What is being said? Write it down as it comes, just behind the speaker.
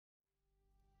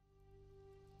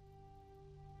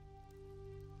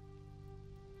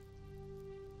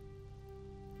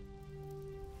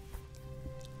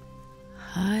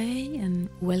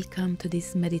Welcome to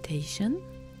this meditation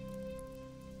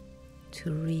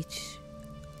to reach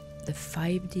the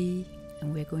 5D,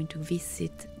 and we're going to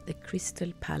visit the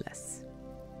Crystal Palace.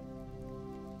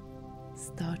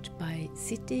 Start by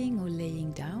sitting or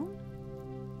laying down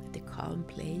at a calm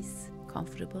place,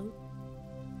 comfortable,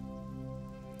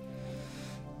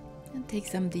 and take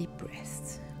some deep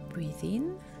breaths. Breathe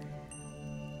in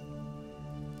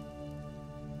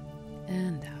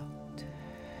and out.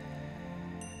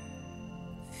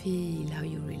 Feel how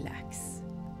you relax.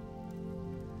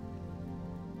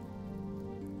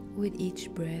 With each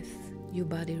breath, your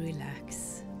body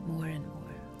relaxes more and more.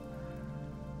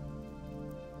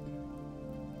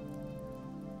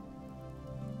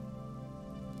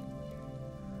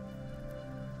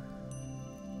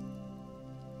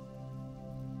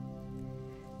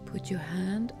 Put your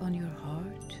hand on your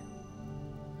heart.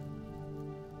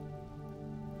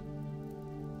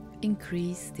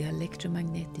 Increase the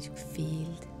electromagnetic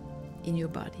field in your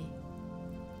body.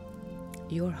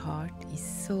 Your heart is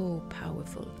so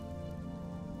powerful.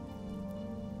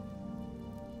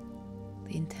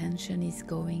 The intention is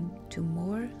going to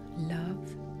more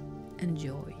love and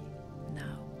joy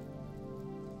now.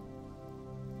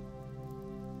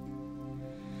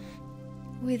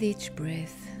 With each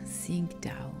breath, sink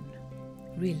down,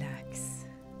 relax.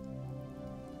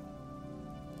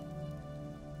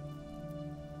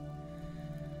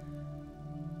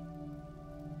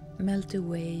 Melt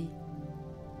away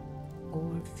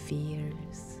all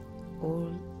fears,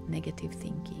 all negative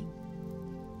thinking,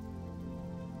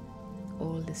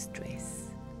 all the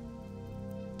stress.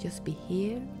 Just be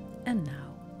here and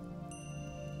now.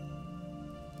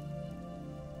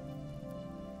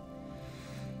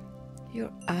 Your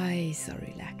eyes are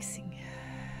relaxing.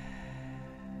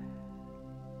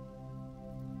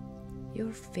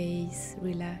 Your face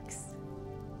relaxes.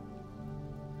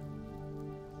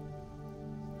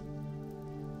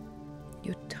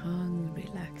 Your tongue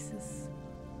relaxes.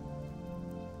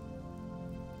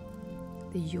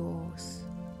 The jaws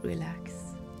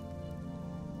relax.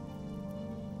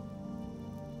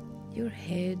 Your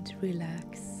head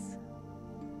relaxes.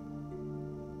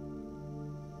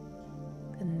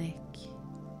 The neck.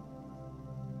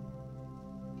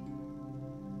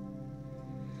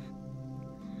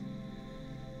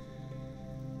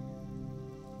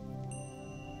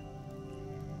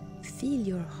 Feel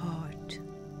your heart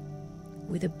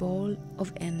with a ball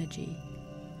of energy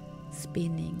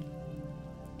spinning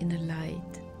in a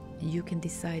light, and you can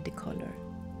decide the color.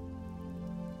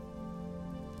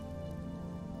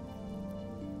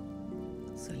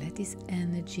 So let this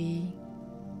energy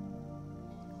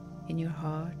in your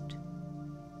heart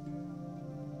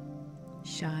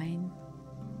shine.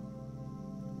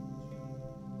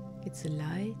 It's a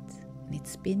light and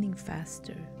it's spinning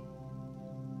faster.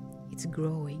 It's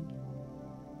growing.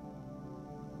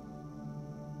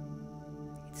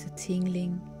 It's a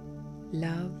tingling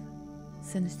love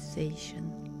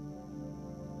sensation.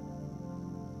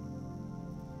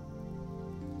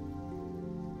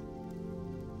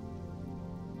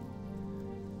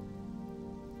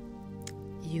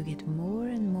 You get more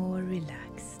and more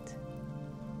relaxed.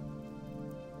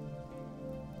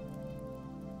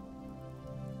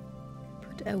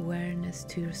 Put awareness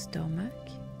to your stomach.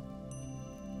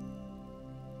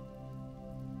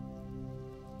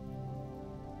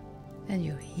 And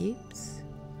your hips.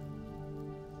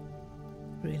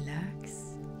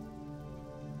 Relax.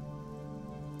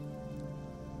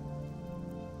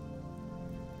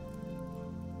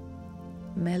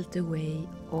 Melt away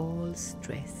all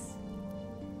stress.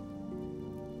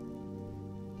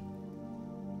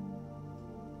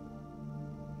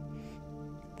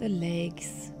 The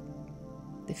legs,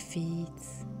 the feet,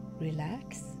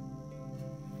 relax.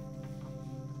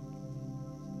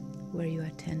 Where your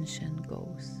attention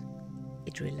goes,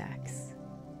 it relaxes.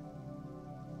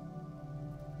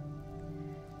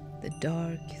 The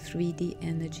dark 3D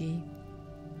energy,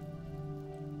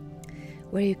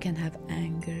 where you can have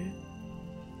anger,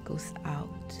 goes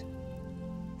out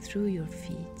through your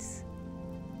feet.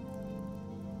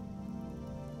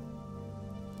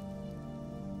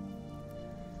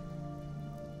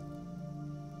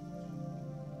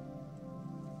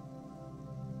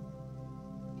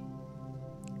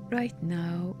 Right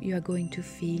now, you are going to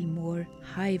feel more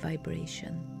high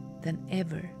vibration than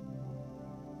ever.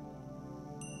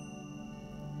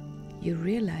 You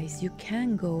realize you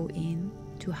can go in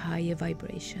to higher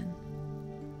vibration,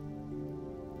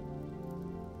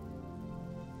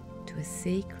 to a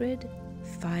sacred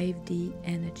 5D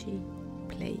energy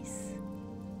place.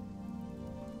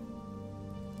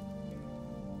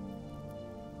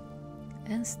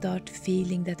 And start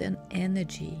feeling that an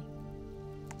energy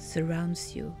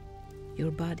surrounds you,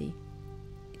 your body.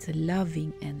 It's a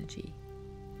loving energy.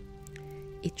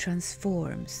 It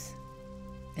transforms,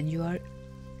 and you are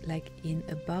like in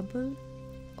a bubble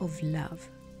of love.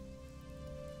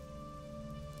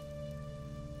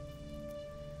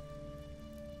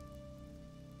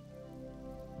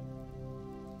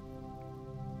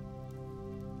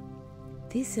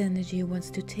 This energy wants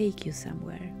to take you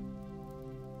somewhere.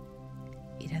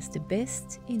 It has the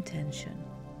best intention.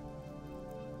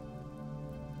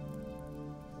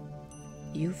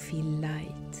 You feel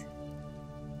light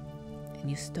and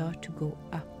you start to go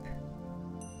up.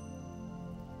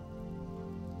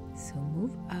 So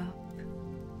move up.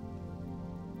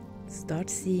 Start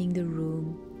seeing the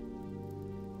room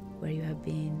where you have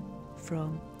been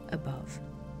from above.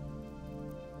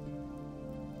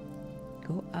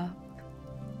 Go up.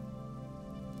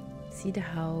 See the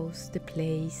house, the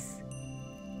place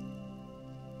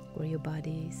where your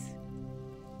body is.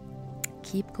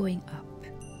 Keep going up.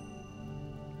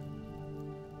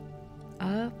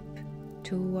 Up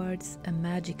towards a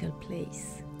magical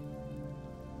place.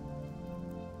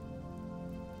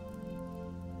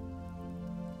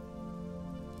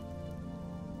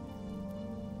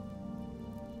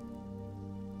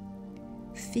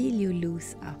 Feel you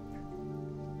loose up.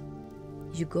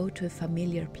 You go to a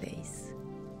familiar place,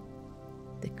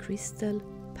 the Crystal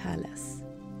Palace.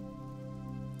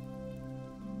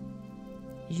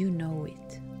 You know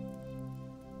it.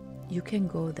 You can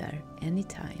go there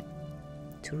anytime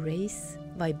to raise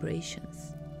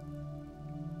vibrations,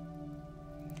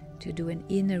 to do an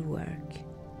inner work.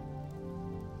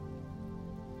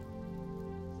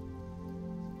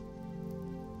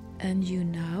 And you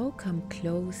now come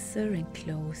closer and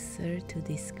closer to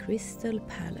this Crystal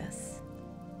Palace.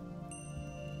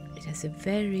 It has a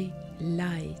very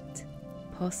light,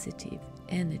 positive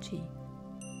energy.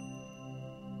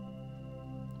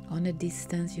 On a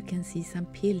distance you can see some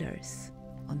pillars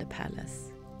on the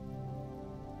palace.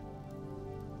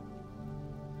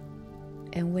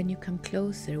 And when you come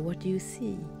closer, what do you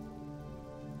see?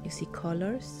 You see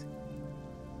colors.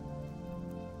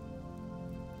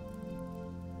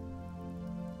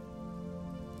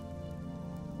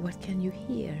 What can you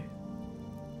hear?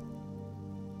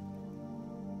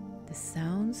 The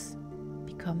sounds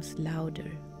becomes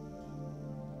louder.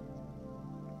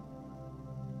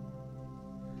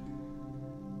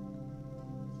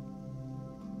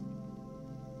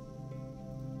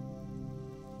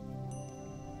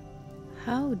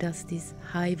 How does this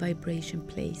high vibration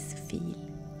place feel?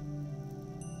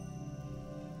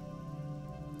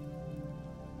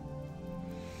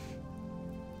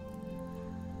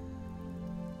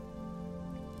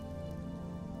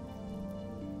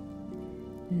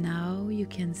 Now you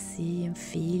can see and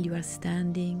feel you are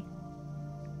standing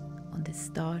on the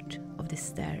start of the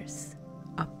stairs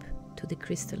up to the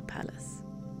Crystal Palace.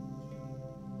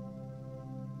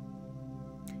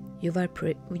 Your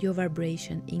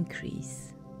vibration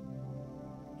increase,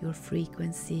 your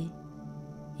frequency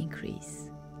increase,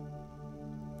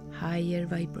 higher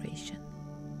vibration.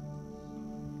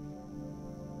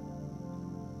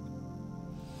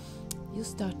 You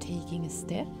start taking a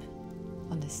step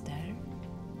on the stair.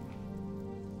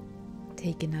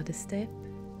 Take another step.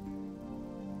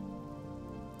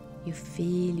 You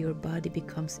feel your body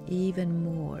becomes even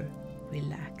more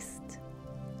relaxed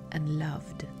and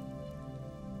loved.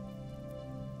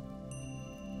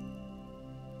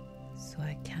 So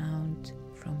I count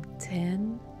from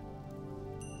 10,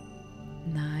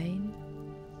 9,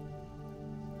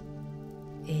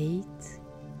 8,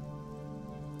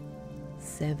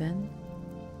 7.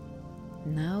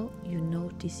 Now you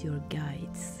notice your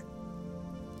guides.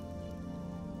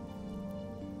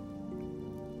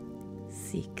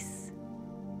 6.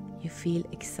 You feel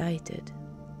excited,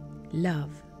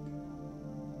 love.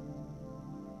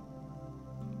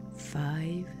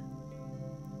 5.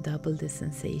 Double the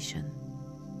sensation,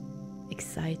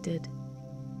 excited,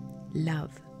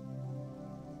 love.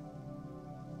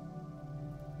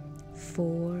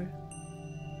 4,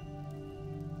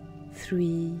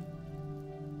 3.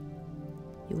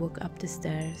 You walk up the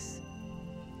stairs.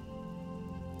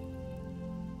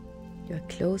 You are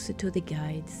closer to the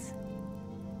guides.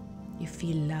 You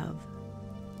feel love.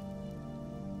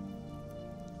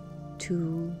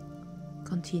 2.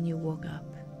 Continue walk up.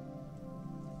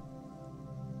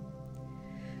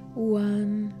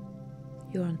 1.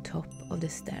 You're on top of the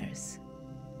stairs.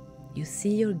 You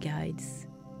see your guides.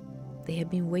 They have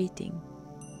been waiting.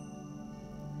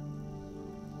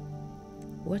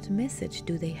 What message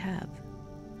do they have?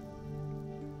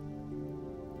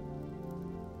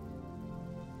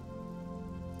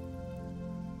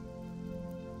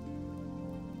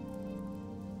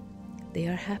 They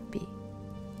are happy.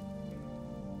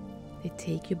 They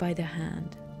take you by the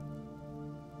hand.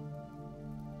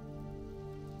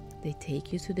 They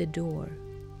take you to the door.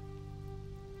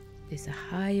 There's a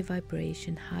high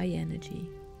vibration, high energy.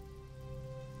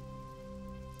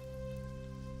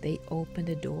 They open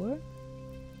the door.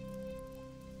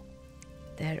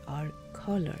 There are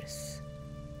colors.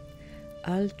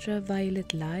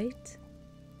 Ultraviolet light,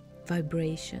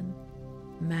 vibration,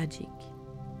 magic,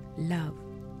 love.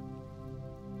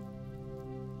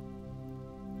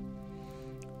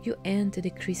 You enter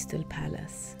the crystal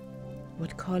palace.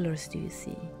 What colors do you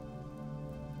see?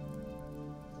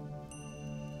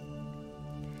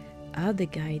 Other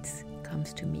guides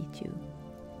comes to meet you.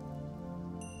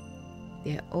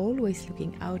 They are always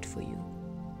looking out for you.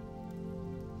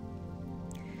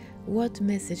 What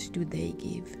message do they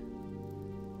give?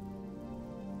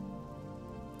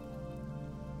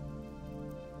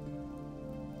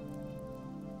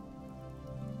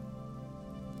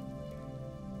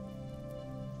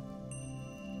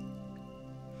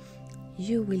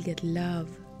 You will get love,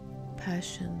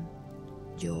 passion,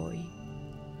 joy,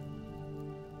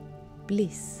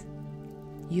 bliss,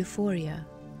 euphoria.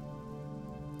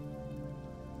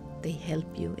 They help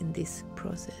you in this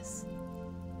process.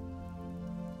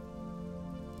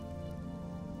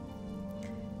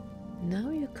 Now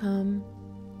you come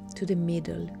to the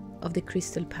middle of the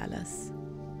crystal palace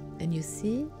and you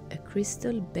see a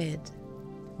crystal bed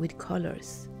with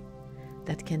colors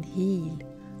that can heal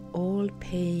all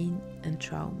pain and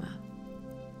trauma.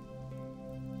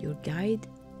 Your guide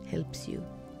helps you.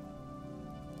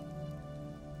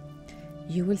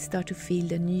 You will start to feel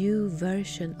the new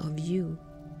version of you.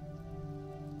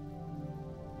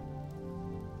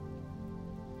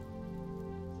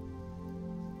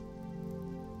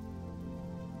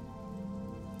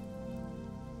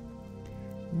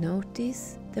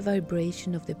 Notice the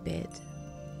vibration of the bed.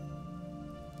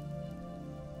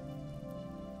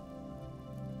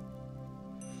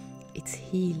 It's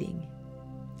healing,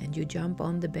 and you jump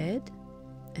on the bed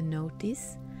and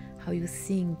notice how you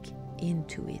sink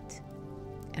into it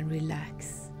and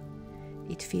relax.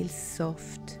 It feels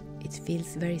soft, it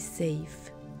feels very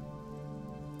safe.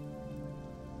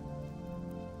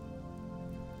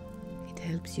 It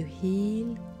helps you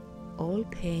heal all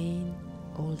pain,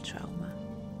 all trauma.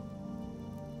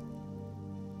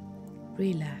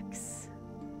 Relax.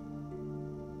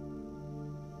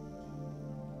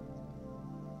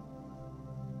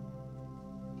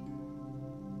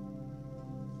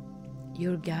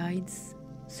 Your guides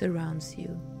surrounds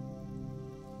you.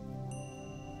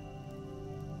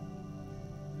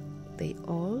 They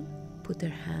all put their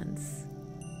hands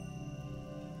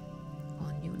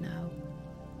on you now.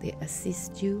 They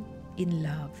assist you in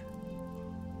love.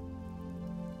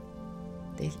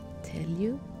 They tell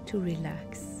you to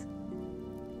relax.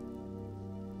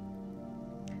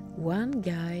 One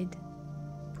guide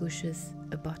pushes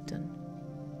a button.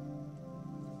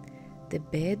 The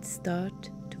bed starts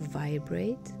to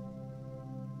vibrate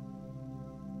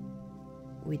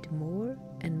with more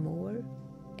and more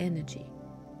energy.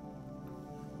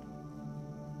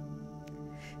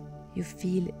 You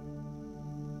feel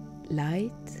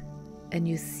light and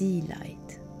you see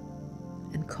light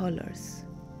and colors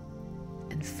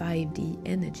and 5D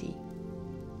energy.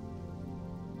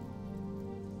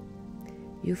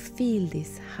 You feel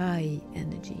this high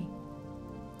energy.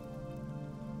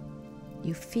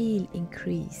 You feel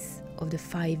increase of the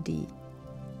 5D.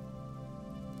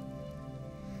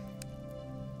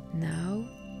 Now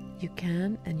you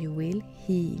can and you will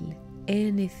heal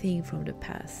anything from the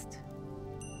past.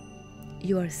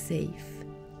 You are safe.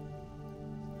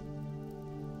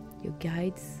 Your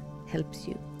guides helps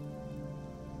you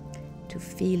to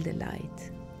feel the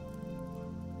light.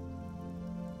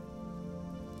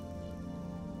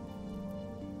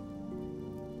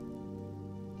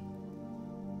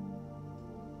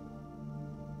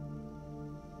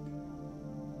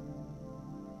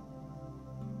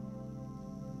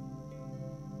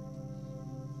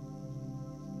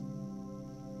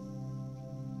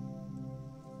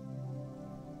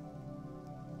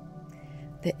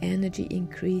 The energy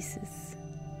increases.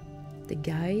 The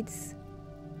guides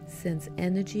sends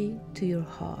energy to your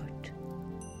heart.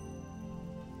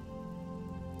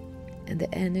 And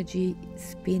the energy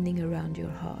spinning around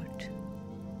your heart.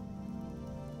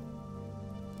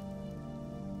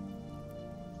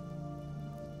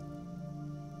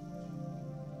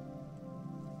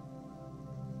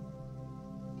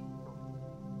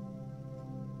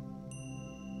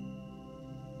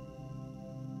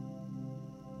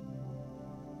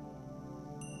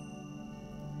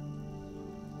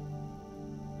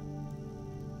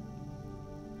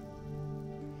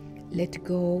 Let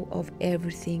go of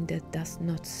everything that does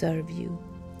not serve you.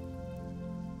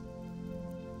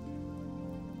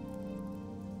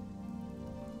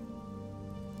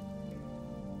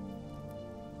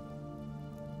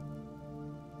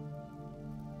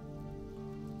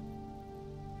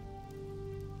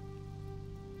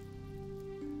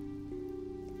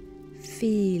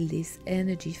 Feel this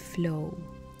energy flow.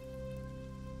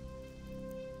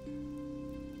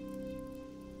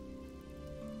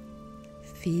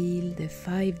 Feel the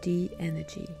 5D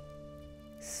energy.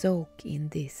 Soak in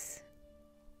this.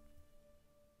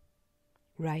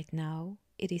 Right now,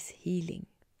 it is healing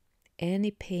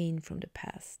any pain from the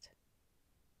past,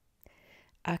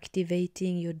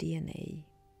 activating your DNA.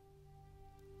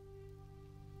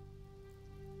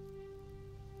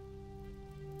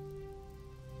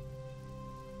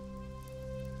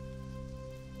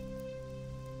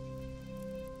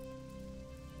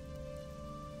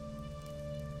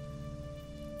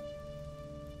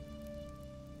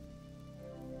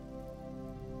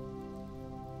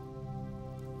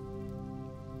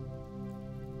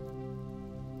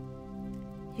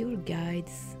 Your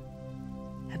guides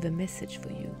have a message for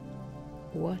you.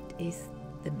 What is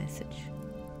the message?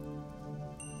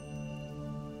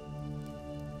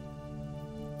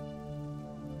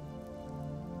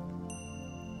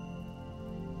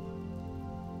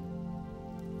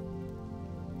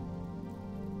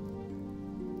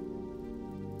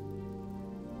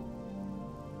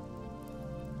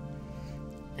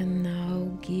 And now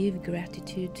give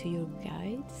gratitude to your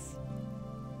guides.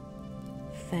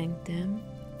 Thank them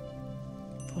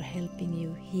for helping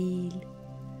you heal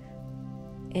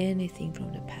anything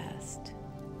from the past.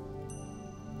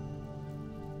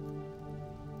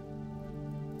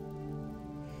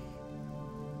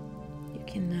 You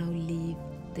can now leave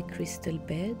the crystal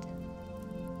bed.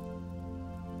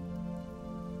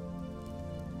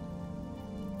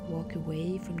 Walk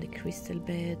away from the crystal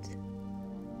bed.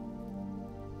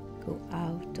 Go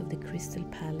out of the crystal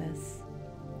palace,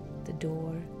 the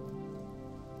door,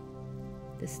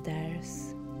 the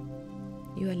stairs.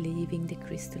 You are leaving the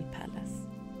crystal palace.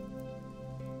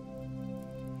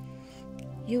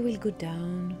 You will go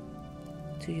down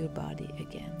to your body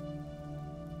again.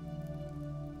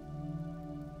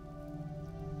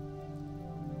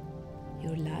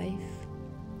 Your life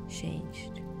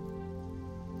changed.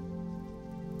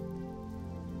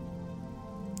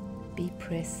 Be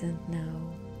present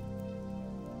now.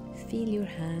 Feel your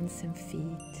hands and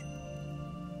feet.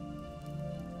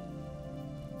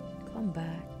 Come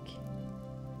back.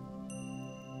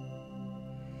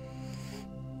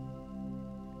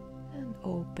 And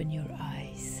open your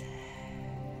eyes.